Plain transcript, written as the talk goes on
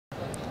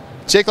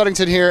Jake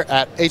Ludington here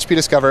at HP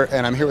Discover,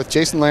 and I'm here with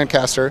Jason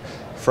Lancaster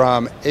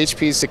from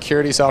HP's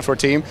security software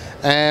team.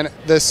 And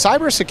the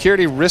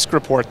cybersecurity risk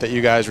report that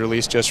you guys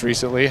released just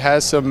recently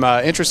has some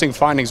interesting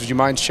findings. Would you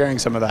mind sharing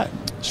some of that?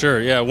 Sure,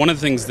 yeah. One of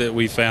the things that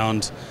we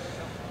found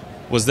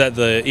was that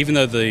even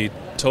though the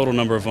total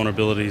number of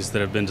vulnerabilities that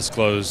have been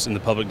disclosed in the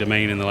public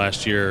domain in the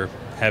last year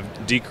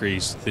have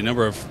decreased, the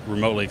number of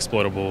remotely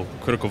exploitable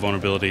critical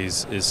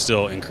vulnerabilities is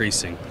still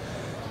increasing.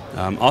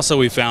 Also,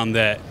 we found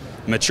that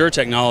mature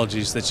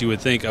technologies that you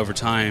would think over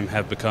time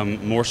have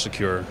become more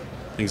secure,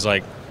 things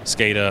like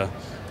SCADA,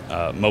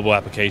 mobile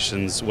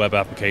applications, web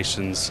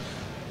applications,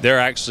 they're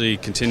actually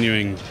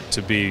continuing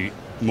to be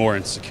more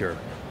insecure.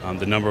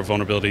 The number of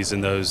vulnerabilities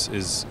in those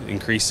is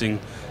increasing,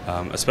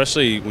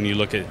 especially when you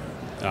look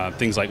at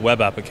things like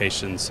web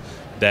applications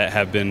that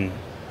have been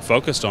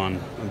focused on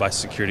by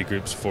security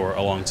groups for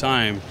a long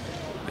time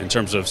in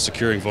terms of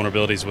securing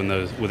vulnerabilities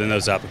within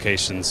those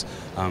applications.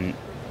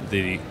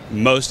 The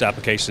most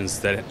applications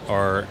that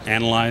are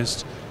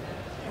analyzed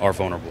are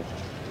vulnerable.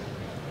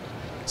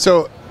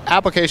 So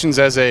applications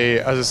as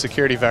a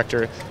security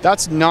vector,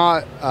 that's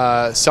not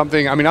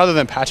something, I mean, other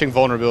than patching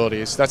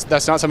vulnerabilities,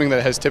 that's not something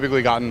that has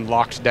typically gotten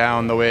locked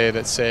down the way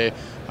that, say,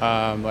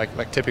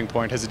 like Tipping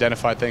Point has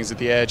identified things at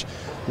the edge.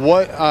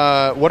 What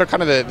are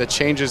kind of the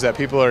changes that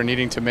people are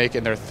needing to make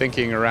in their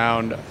thinking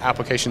around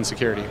application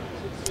security?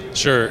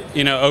 Sure.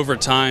 You know, over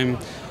time,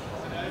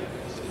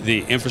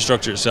 the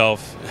infrastructure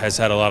itself has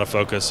had a lot of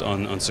focus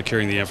on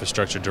securing the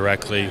infrastructure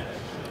directly.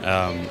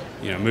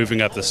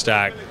 Moving up the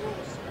stack,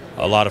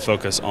 a lot of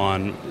focus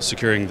on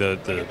securing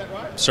the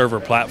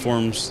server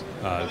platforms,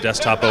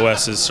 desktop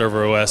OSs,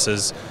 server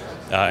OSs,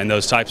 and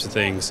those types of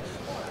things.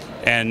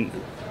 And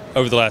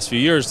over the last few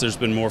years, there's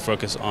been more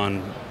focus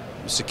on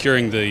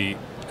securing the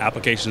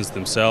applications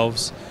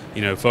themselves,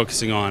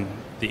 focusing on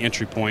the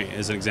entry point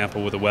as an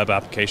example with a web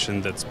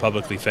application that's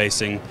publicly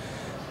facing.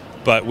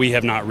 But we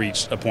have not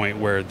reached a point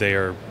where they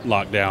are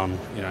locked down,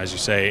 as you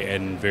say,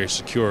 and very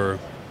secure.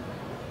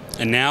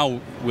 And now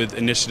with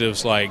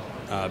initiatives like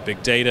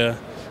big data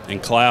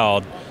and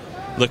cloud,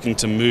 looking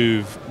to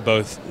move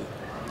both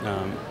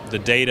the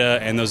data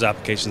and those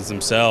applications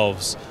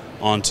themselves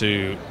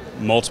onto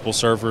multiple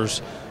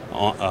servers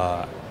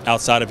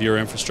outside of your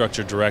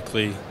infrastructure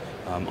directly,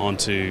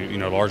 onto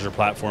larger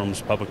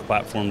platforms, public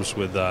platforms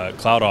with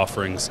cloud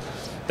offerings,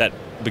 that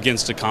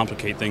begins to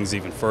complicate things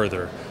even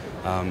further.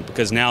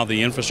 Because now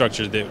the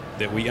infrastructure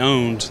that we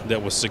owned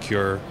that was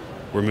secure,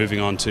 we're moving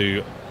on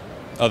to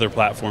other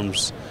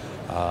platforms,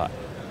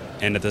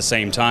 and at the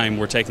same time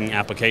we're taking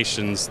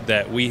applications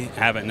that we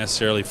haven't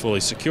necessarily fully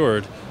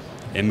secured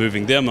and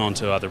moving them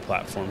onto other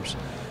platforms.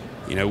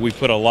 We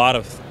put a lot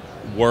of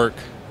work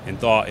and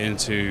thought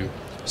into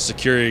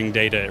securing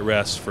data at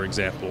rest, for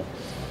example,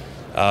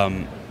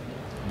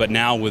 but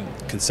now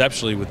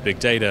conceptually with big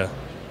data,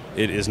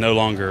 it is no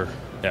longer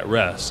at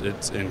rest.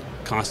 It's in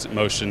constant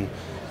motion,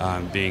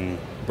 being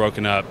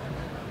broken up,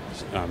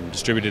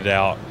 distributed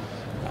out,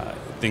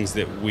 things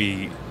that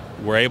we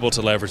were able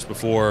to leverage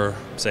before,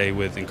 say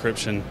with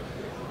encryption.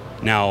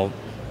 Now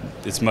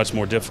it's much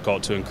more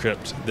difficult to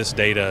encrypt this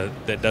data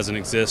that doesn't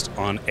exist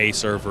on a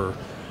server,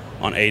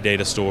 on a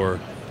data store.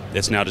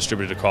 It's now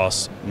distributed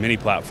across many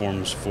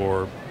platforms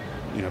for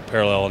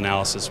parallel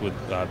analysis with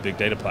big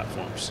data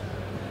platforms.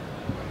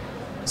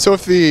 So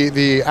if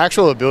the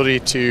actual ability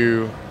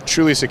to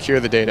truly secure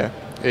the data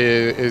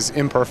is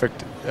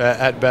imperfect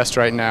at best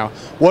right now,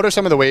 what are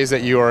some of the ways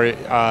that you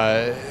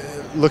are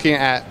looking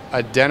at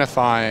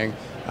identifying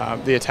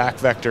the attack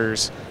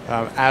vectors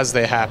as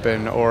they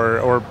happen,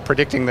 or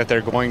predicting that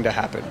they're going to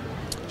happen?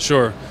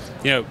 Sure.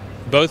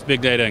 Both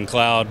big data and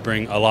cloud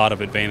bring a lot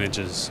of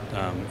advantages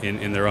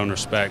in their own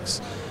respects.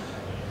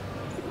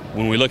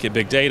 When we look at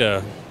big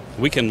data,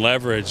 we can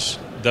leverage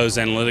those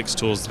analytics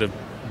tools that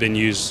have been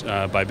used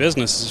by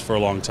businesses for a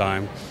long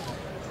time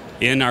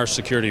in our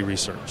security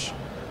research.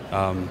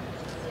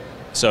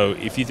 So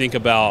if you think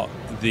about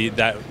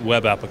that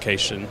web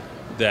application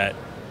that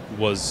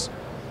was,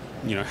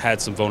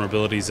 had some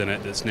vulnerabilities in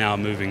it that's now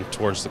moving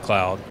towards the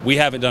cloud, we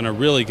haven't done a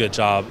really good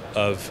job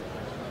of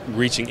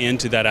reaching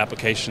into that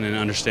application and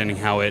understanding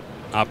how it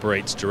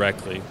operates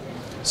directly.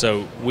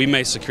 So we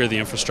may secure the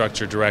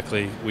infrastructure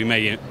directly, we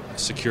may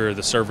secure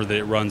the server that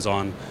it runs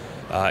on,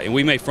 and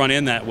we may front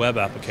end that web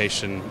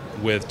application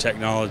with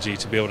technology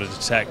to be able to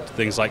detect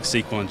things like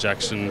SQL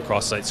injection,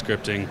 cross-site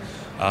scripting,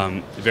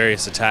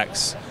 various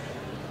attacks.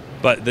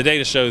 But the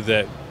data show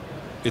that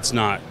it's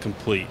not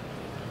complete.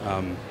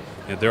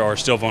 There are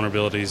still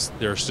vulnerabilities,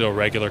 there are still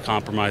regular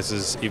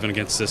compromises, even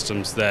against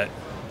systems that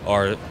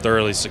are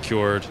thoroughly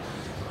secured.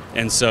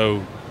 And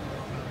so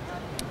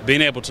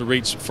being able to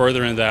reach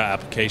further into that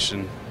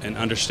application and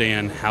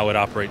understand how it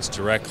operates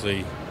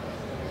directly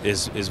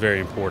is very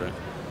important.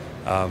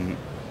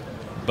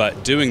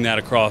 But doing that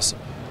across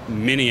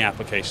many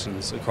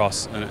applications,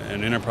 across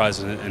an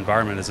enterprise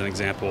environment as an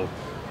example,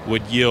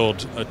 would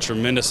yield a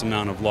tremendous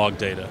amount of log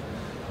data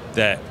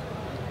that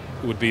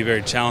would be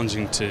very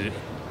challenging to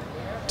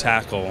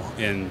tackle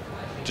in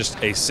just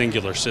a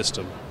singular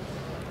system.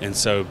 And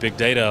so big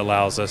data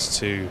allows us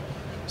to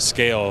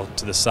scale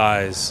to the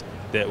size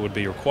that would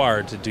be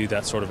required to do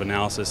that sort of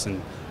analysis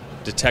and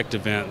detect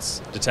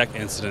events, detect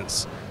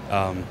incidents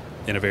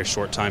in a very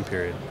short time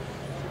period.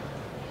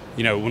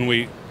 You know, when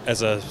we,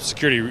 as a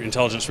security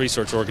intelligence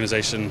research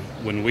organization,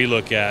 when we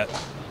look at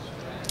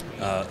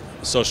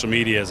social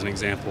media as an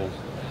example,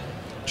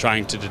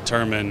 trying to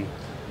determine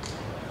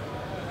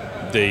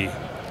the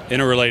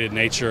interrelated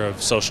nature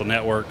of social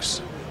networks,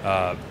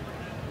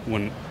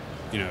 when,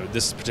 you know,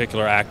 this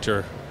particular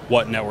actor,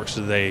 what networks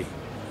do they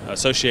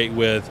associate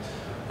with,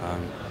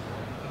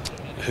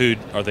 who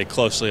are they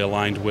closely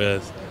aligned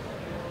with.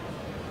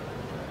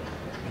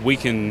 We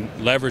can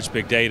leverage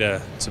big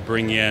data to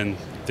bring in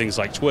things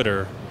like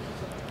Twitter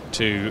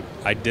to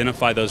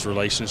identify those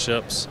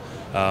relationships,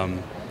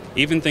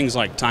 even things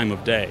like time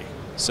of day.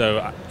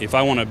 So if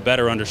I want to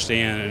better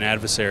understand an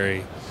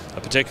adversary,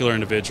 a particular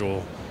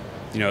individual,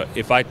 you know,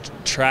 if I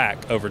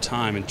track over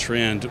time and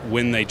trend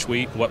when they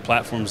tweet, what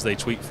platforms they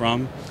tweet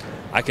from,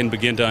 I can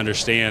begin to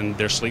understand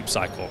their sleep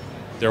cycle,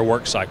 their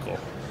work cycle.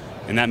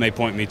 And that may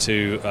point me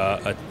to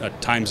a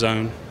time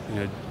zone, you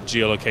know,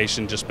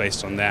 geolocation just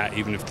based on that,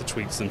 even if the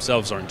tweets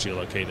themselves aren't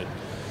geolocated.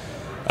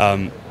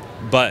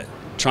 But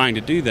trying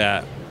to do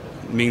that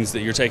means that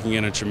you're taking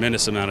in a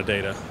tremendous amount of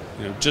data.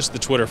 You know, just the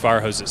Twitter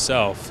fire hose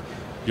itself,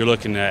 you're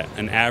looking at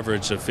an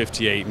average of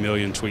 58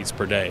 million tweets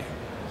per day.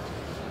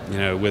 You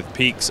know, with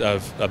peaks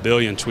of 1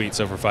 billion tweets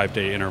over a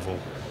 5-day interval.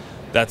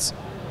 That's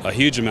a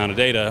huge amount of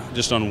data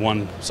just on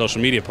one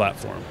social media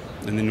platform.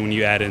 And then when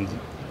you add in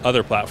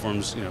other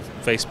platforms, you know,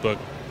 Facebook,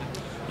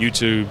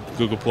 YouTube,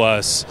 Google+,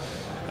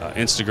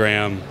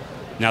 Instagram,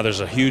 now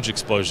there's a huge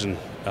explosion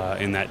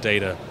in that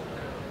data.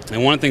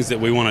 And one of the things that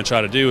we want to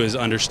try to do is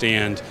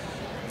understand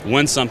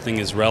when something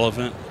is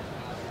relevant,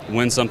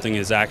 when something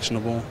is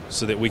actionable,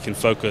 so that we can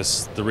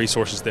focus the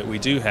resources that we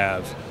do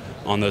have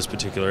on those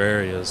particular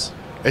areas.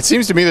 It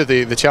seems to me that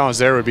the challenge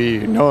there would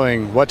be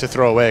knowing what to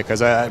throw away, because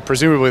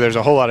presumably there's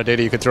a whole lot of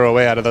data you could throw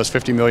away out of those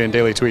 50 million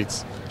daily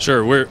tweets.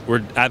 Sure,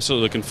 we're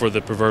absolutely looking for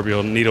the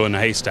proverbial needle in the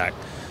haystack,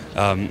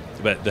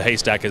 but the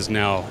haystack is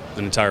now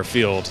an entire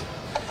field.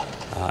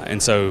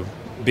 And so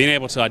being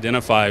able to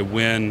identify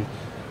when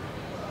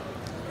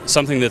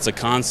something that's a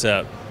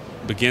concept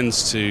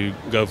begins to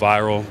go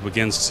viral,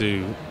 begins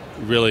to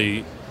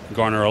really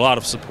garner a lot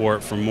of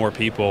support from more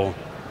people,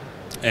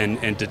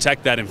 and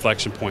detect that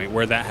inflection point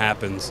where that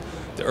happens.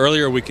 The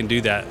earlier we can do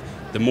that,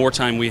 the more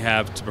time we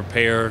have to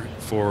prepare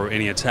for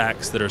any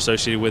attacks that are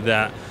associated with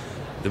that,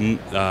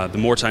 the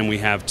more time we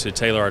have to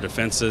tailor our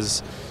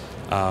defenses.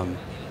 And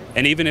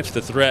even if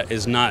the threat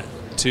is not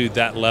to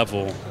that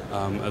level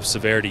of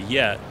severity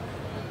yet,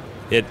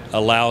 it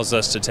allows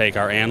us to take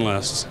our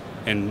analysts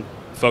and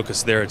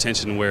focus their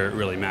attention where it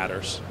really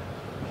matters.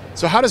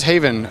 So how does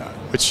Haven,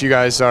 which you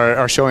guys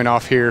are showing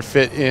off here,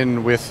 fit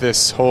in with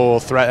this whole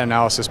threat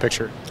analysis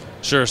picture?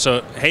 Sure,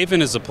 so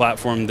Haven is a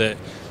platform that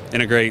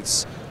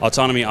integrates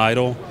autonomy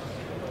idle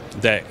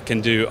that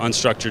can do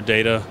unstructured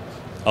data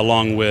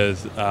along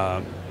with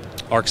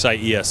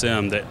ArcSight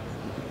ESM that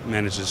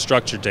manages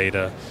structured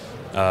data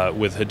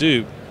with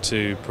Hadoop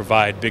to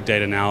provide big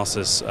data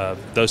analysis of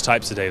those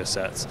types of data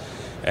sets.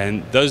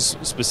 And those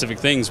specific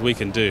things we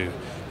can do.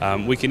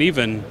 We can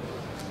even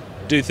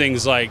do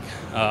things like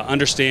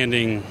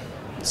understanding,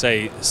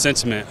 say,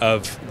 sentiment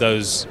of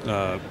those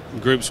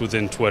groups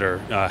within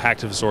Twitter,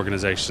 hacktivist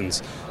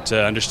organizations,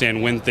 to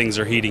understand when things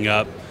are heating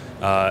up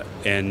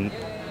and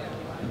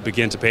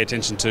begin to pay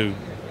attention to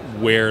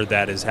where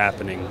that is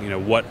happening. You know,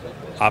 what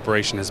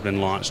operation has been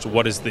launched,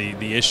 what is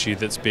the issue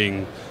that's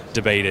being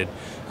debated.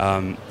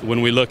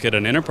 When we look at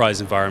an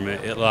enterprise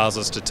environment, it allows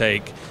us to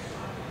take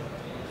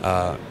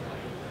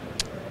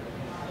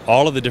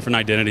all of the different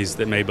identities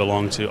that may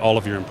belong to all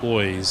of your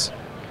employees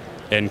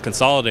and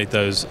consolidate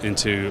those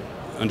into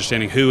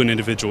understanding who an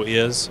individual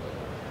is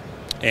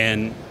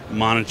and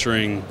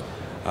monitoring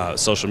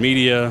social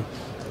media,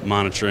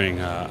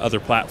 monitoring other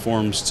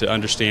platforms to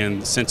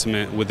understand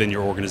sentiment within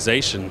your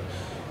organization.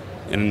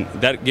 And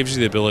that gives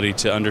you the ability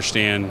to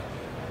understand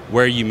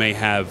where you may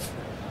have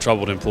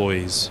troubled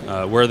employees,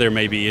 where there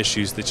may be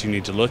issues that you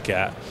need to look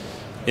at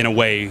in a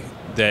way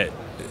that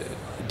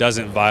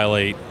doesn't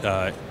violate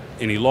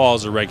any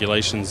laws or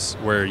regulations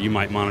where you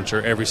might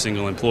monitor every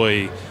single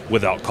employee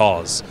without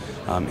cause.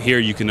 Here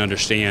you can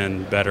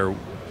understand better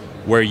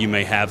where you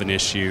may have an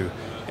issue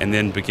and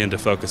then begin to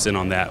focus in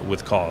on that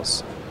with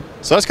cause.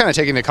 So that's kind of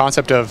taking the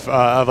concept of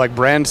like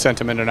brand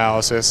sentiment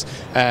analysis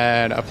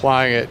and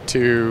applying it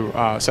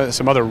to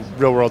some other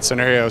real-world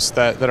scenarios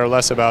that are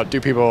less about do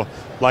people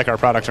like our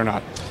product or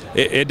not.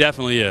 It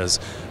definitely is.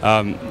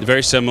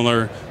 Very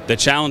similar. The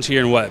challenge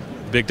here and what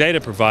big data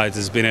provides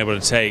is being able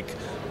to take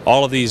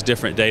all of these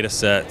different data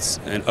sets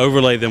and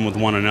overlay them with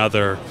one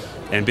another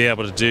and be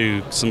able to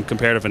do some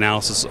comparative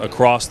analysis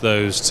across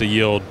those to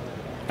yield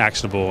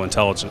actionable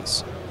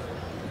intelligence.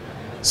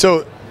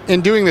 So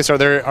in doing this, are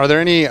there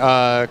any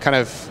kind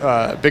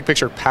of big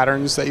picture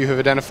patterns that you have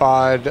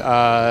identified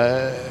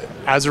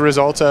as a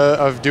result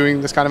of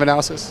doing this kind of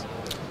analysis?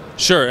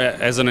 Sure.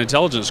 As an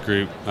intelligence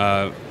group,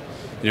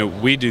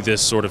 we do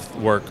this sort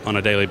of work on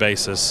a daily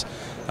basis.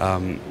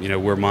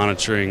 We're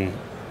monitoring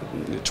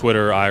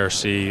Twitter,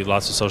 IRC,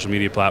 lots of social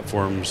media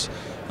platforms,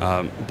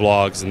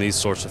 blogs, and these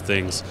sorts of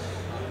things.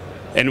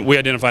 And we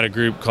identified a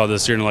group called the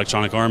Syrian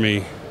Electronic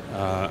Army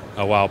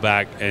a while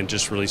back, and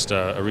just released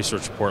a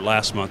research report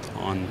last month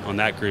on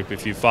that group.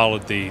 If you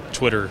followed the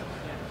Twitter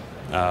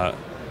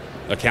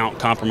account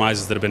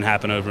compromises that have been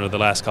happening over the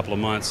last couple of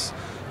months,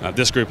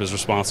 this group is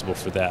responsible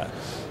for that.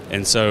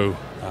 And so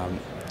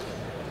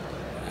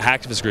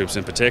hacktivist groups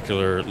in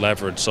particular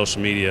leverage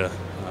social media,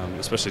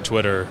 especially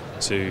Twitter,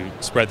 to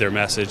spread their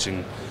message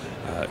and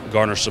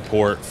garner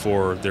support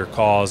for their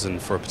cause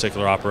and for a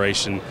particular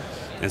operation.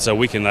 And so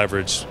we can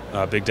leverage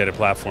big data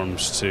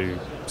platforms to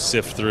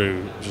sift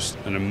through just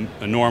an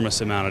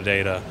enormous amount of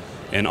data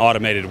in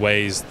automated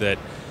ways that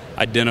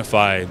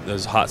identify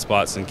those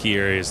hotspots and key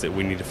areas that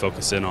we need to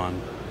focus in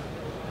on.